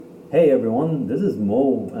Hey everyone, this is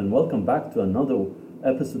Mo, and welcome back to another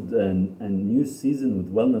episode and new season with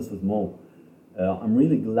Wellness with Mo. I'm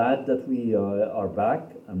really glad that we are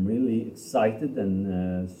back. I'm really excited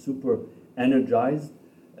and super energized.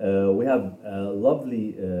 We have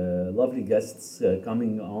lovely guests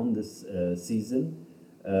coming on this season.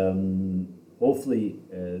 Hopefully,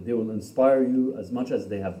 they will inspire you as much as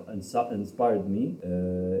they have inspired me.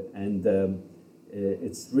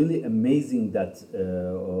 It's really amazing that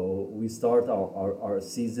we start our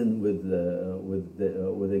season with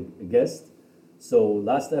a guest. So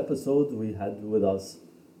last episode we had with us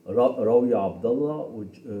Rawia Abdullah,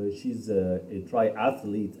 which she's a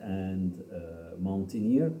triathlete and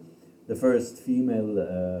mountaineer, the first female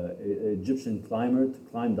Egyptian climber to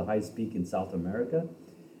climb the highest peak in South America.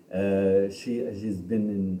 She's been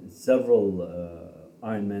in several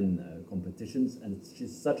Ironman competitions, and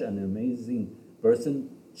she's such an amazing person.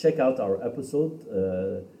 Check out our episode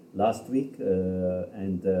last week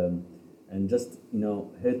and just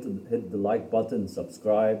hit the like button,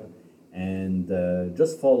 subscribe, and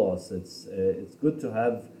just follow us. It's good to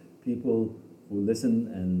have people who listen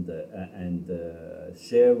and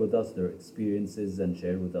share with us their experiences and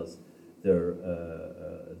share with us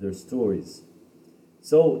their stories.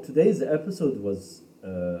 So today's episode was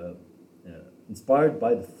inspired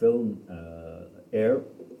by the film Air.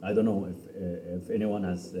 I don't know if anyone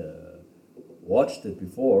has watched it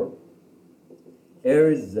before.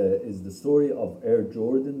 Air is the story of Air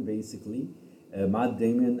Jordan, basically. Matt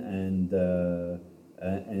Damon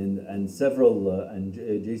and several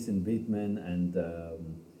Jason Bateman and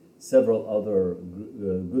several other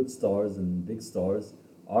good stars and big stars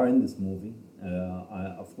are in this movie.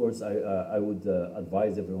 Of course, I would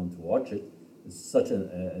advise everyone to watch it. It's such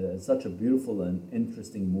a beautiful and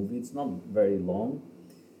interesting movie. It's not very long,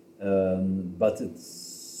 but it's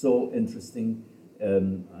so interesting.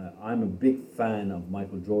 I'm a big fan of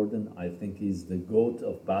Michael Jordan. I think he's the GOAT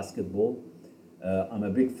of basketball. I'm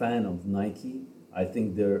a big fan of Nike. I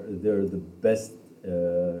think they're the best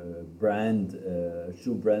shoe brand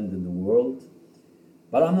in the world.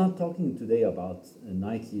 But I'm not talking today about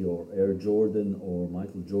Nike or Air Jordan or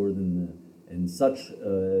Michael Jordan in such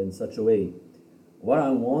a way. What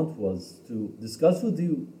I want was to discuss with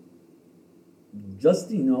you just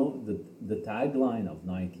the tagline of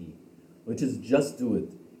Nike, which is "Just Do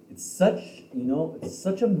It." It's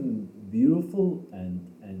such a beautiful and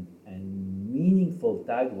meaningful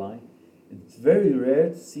tagline. It's very rare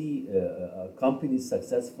to see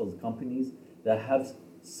successful companies that have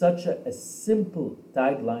such a simple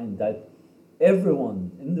tagline that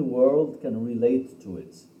everyone in the world can relate to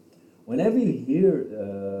it. Whenever you hear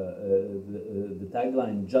the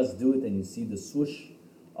tagline "Just Do It" and you see the swoosh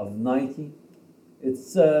of Nike,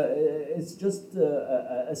 it's just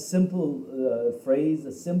a simple phrase,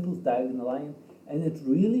 a simple tagline, and it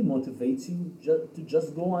really motivates you to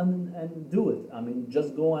just go on and do it. I mean,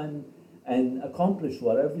 just go and accomplish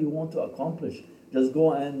whatever you want to accomplish. Just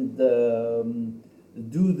go and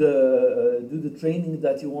do the training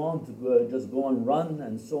that you want. Just go and run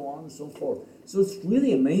and so on and so forth. So it's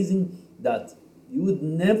really amazing that you would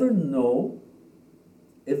never know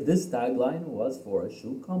if this tagline was for a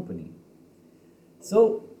shoe company.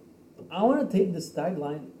 So I want to take this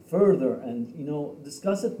tagline further and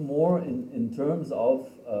discuss it more in terms of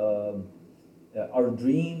our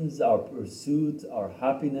dreams, our pursuit, our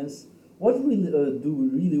happiness. What really do we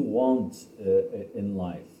really want in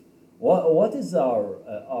life? What is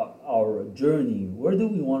our journey? Where do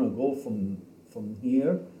we want to go from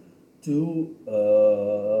here to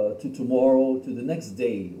tomorrow, to the next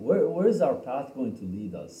day? Where is our path going to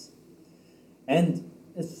lead us? And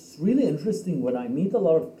it's really interesting when I meet a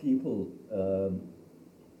lot of people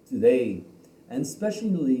today, and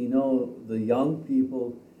especially the young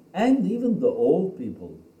people and even the old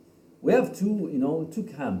people. We have two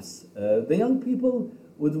camps. The young people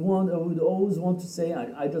would always want to say,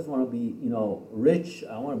 I just want to be rich.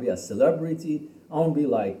 I want to be a celebrity. I want to be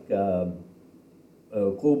like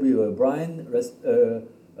Kobe Bryant, rest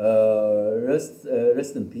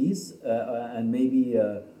in peace, and maybe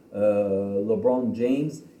LeBron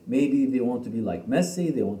James. Maybe they want to be like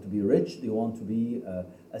Messi. They want to be rich. They want to be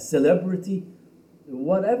a celebrity.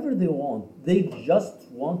 Whatever they want, they just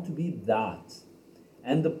want to be that.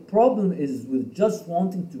 And the problem is with just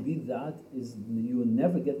wanting to be that is you will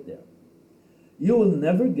never get there. You will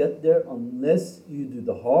never get there unless you do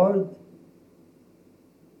the hard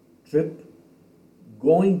trip,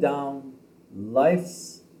 going down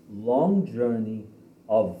life's long journey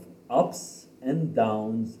of ups and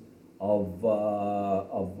downs, of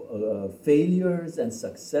failures and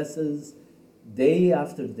successes, day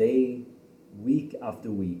after day, week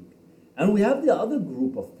after week. And we have the other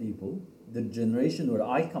group of people, the generation where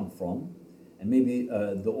I come from, and maybe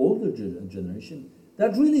the older generation,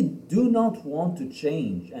 that really do not want to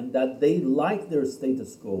change, and that they like their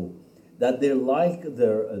status quo, that they like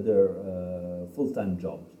their full-time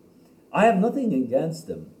jobs. I have nothing against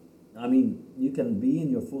them. I mean, you can be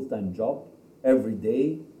in your full-time job every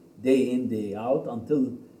day, day in, day out,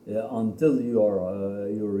 until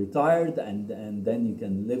you're retired, and then you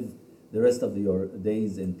can live the rest of your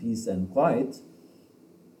days in peace and quiet.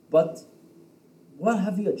 But what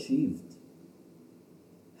have you achieved?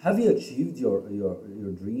 Have you achieved your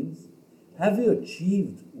dreams? Have you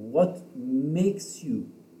achieved what makes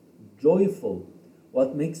you joyful?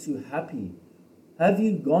 What makes you happy? Have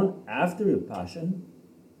you gone after your passion?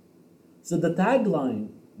 So the tagline,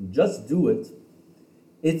 just do it,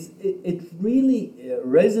 it really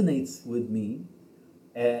resonates with me,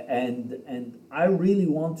 and I really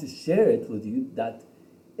want to share it with you, that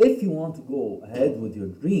if you want to go ahead with your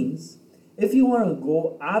dreams, if you want to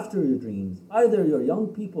go after your dreams, either your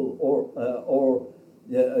young people or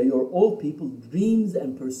your old people, dreams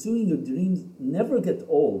and pursuing your dreams never get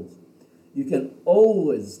old. You can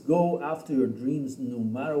always go after your dreams no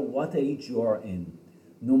matter what age you are in,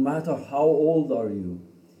 no matter how old are you.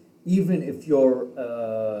 Even if you're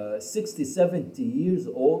 60, 70 years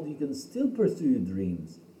old, you can still pursue your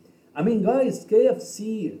dreams. I mean, guys,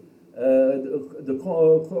 KFC,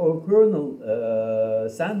 Colonel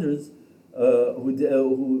Sanders, who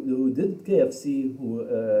did KFC, who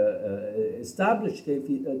established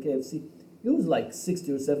KFC, he was like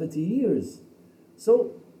 60 or 70 years.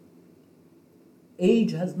 So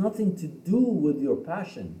age has nothing to do with your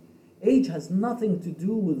passion. Age has nothing to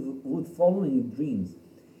do with following your dreams.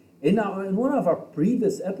 In one of our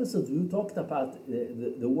previous episodes, we talked about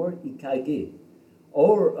the word ikage,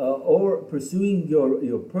 or pursuing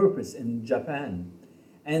your purpose in Japan.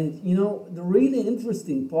 And you know, the really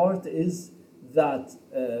interesting part is that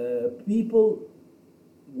people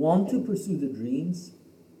want to pursue the dreams,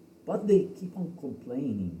 but they keep on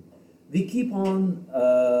complaining. They keep on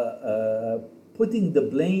putting the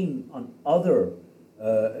blame on other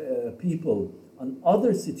people, on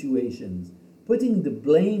other situations, putting the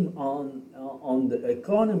blame on the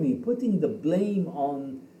economy, putting the blame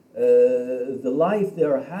on the life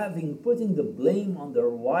they're having, putting the blame on their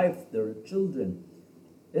wife, their children.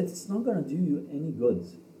 It's not going to do you any good.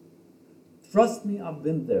 Trust me, I've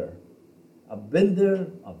been there. I've done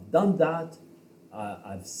that.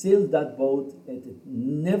 I've sailed that boat. It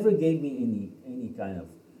never gave me any kind of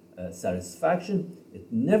satisfaction. It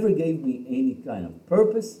never gave me any kind of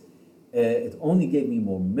purpose. It only gave me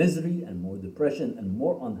more misery and more depression and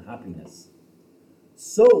more unhappiness.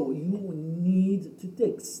 So you need to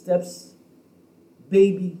take steps,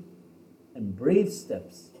 baby, and brave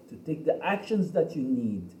steps, to take the actions that you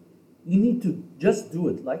need. You need to just do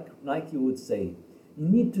it, like you would say. You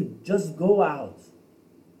need to just go out.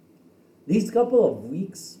 These couple of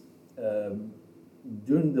weeks,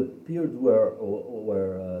 during the period where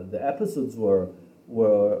the episodes were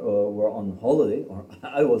on holiday, or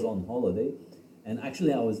I was on holiday, and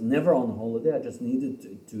actually I was never on holiday. I just needed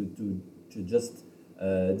to just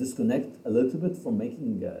disconnect a little bit from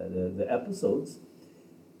making the episodes.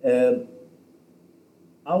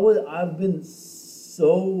 I've been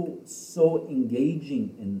so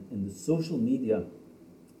engaging in the social media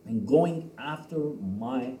and going after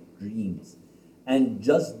my dreams and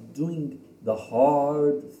just doing the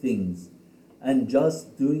hard things.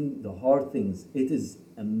 It is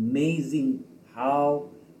amazing how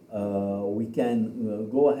we can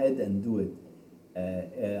go ahead and do it.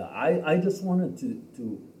 I just wanted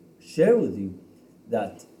to share with you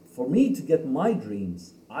that for me to get my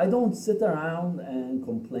dreams, I don't sit around and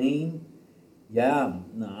complain. Yeah,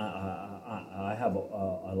 I have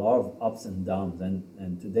a lot of ups and downs,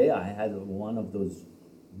 and today I had one of those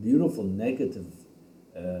beautiful negative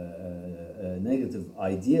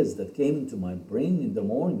ideas that came into my brain in the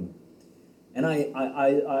morning, and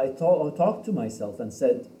I talked to myself and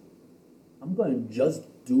said, I'm going to just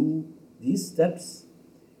do these steps,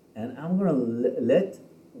 and I'm going to let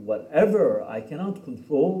whatever I cannot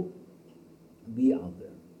control be out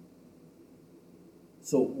there.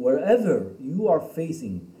 So wherever you are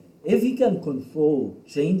facing, if you can control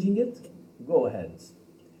changing it, go ahead.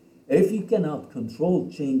 If you cannot control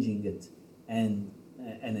changing it and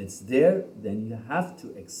it's there, then you have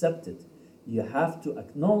to accept it. You have to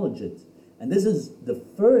acknowledge it. And this is the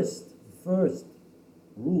first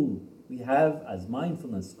rule we have as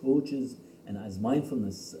mindfulness coaches and as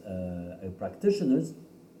mindfulness practitioners,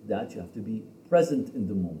 that you have to be present in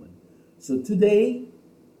the moment. So today,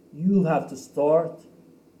 you have to start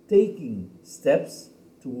taking steps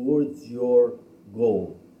towards your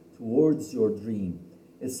goal, towards your dream.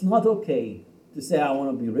 It's not okay to say, I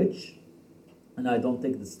want to be rich, and I don't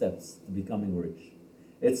take the steps to becoming rich.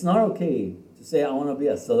 It's not okay to say, I want to be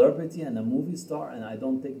a celebrity and a movie star, and I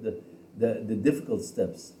don't take the difficult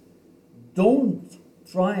steps. Don't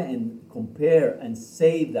try and compare and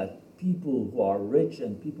say that people who are rich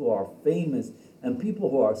and people who are famous and people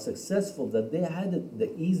who are successful, that they had it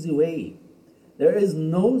the easy way. There is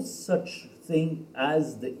no such thing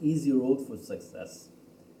as the easy road for success.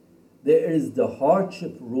 There is the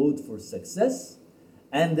hardship road for success,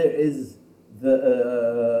 and there is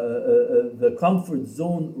the comfort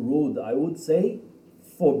zone road, I would say,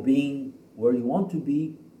 for being where you want to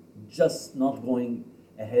be, just not going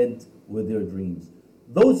ahead with your dreams.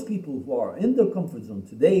 Those people who are in their comfort zone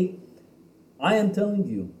today, I am telling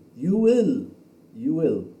you, you will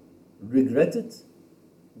regret it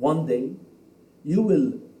one day. You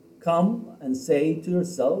will come and say to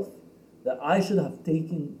yourself that I should have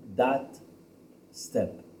taken that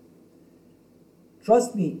step.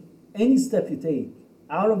 Trust me, any step you take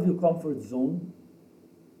out of your comfort zone,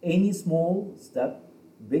 any small step,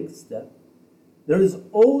 big step, there is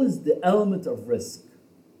always the element of risk.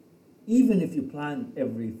 Even if you plan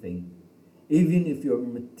everything, even if you're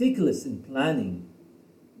meticulous in planning,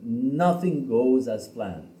 nothing goes as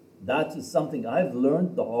planned. That is something I've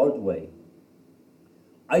learned the hard way.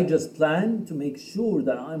 I just plan to make sure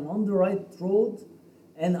that I'm on the right road,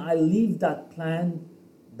 and I leave that plan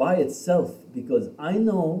by itself, because I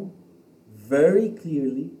know very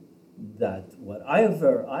clearly that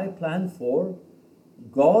whatever I plan for,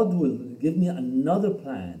 God will give me another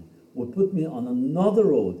plan, will put me on another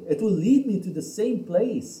road. It will lead me to the same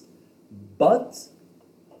place, but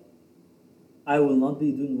I will not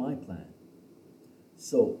be doing my plan.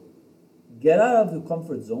 So get out of your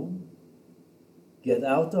comfort zone, get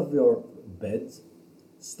out of your bed,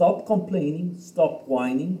 stop complaining, stop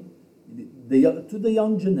whining. To the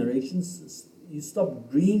young generations, you stop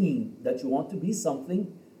dreaming that you want to be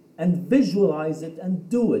something, and visualize it and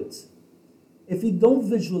do it. If you don't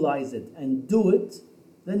visualize it and do it,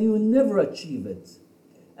 then you will never achieve it.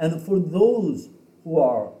 And for those who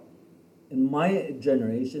are in my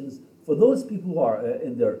generations, for those people who are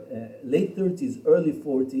in their late 30s, early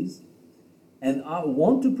 40s, and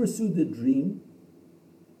want to pursue the dream,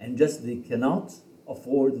 and just they cannot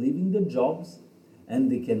afford leaving their jobs,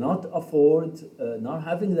 and they cannot afford not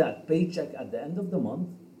having that paycheck at the end of the month,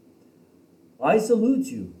 I salute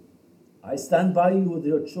you. I stand by you with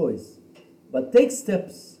your choice. But take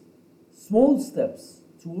steps, small steps,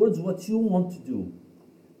 towards what you want to do.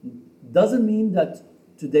 Doesn't mean that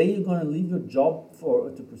today you're going to leave your job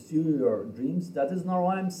to pursue your dreams. That is not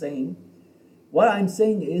what I'm saying. What I'm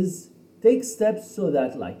saying is take steps so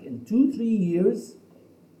that like in 2-3 years,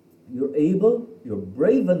 you're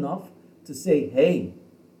brave enough to say, hey,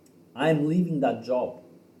 I'm leaving that job.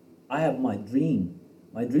 I have my dream.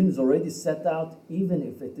 My dream is already set out, even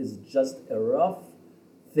if it is just a rough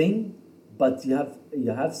thing, but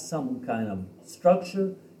you have some kind of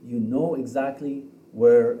structure. You know exactly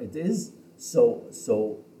where it is.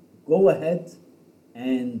 So go ahead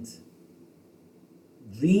and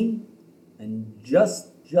dream, and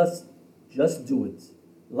just do it.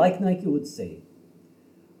 Like Nike would say.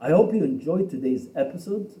 I hope you enjoyed today's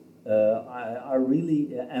episode. I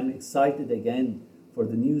really am excited again for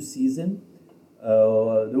the new season.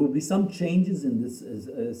 There will be some changes in this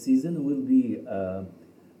season. We'll be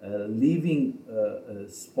leaving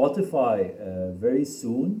Spotify very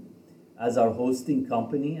soon as our hosting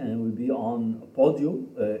company, and we'll be on Podio.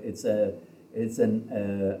 It's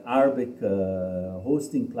an Arabic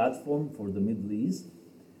hosting platform for the Middle East.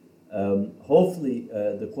 Hopefully,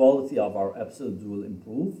 the quality of our episodes will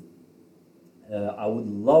improve. I would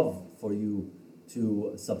love for you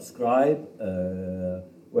to subscribe,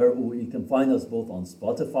 where you can find us both on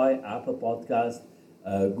Spotify, Apple Podcast,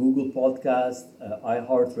 Google Podcast,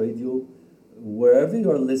 iHeartRadio, wherever you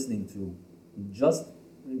are listening to. Just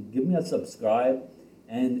give me a subscribe.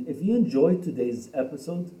 And if you enjoyed today's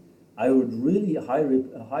episode, I would really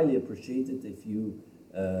highly appreciate it if you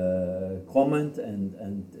comment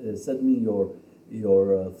and send me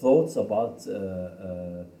your thoughts about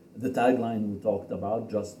the tagline we talked about,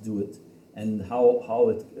 just do it, and how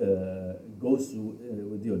it goes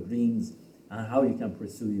with your dreams and how you can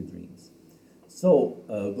pursue your dreams. So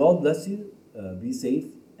God bless you, be safe,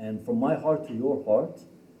 and from my heart to your heart,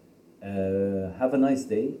 have a nice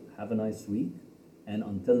day, have a nice week, and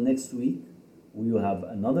until next week, we will have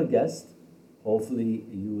another guest. Hopefully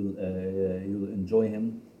you'll enjoy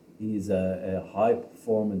him. He's a high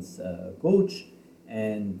performance coach,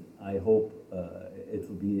 and I hope it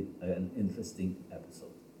will be an interesting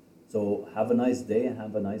episode. So have a nice day and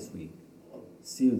have a nice week. See you.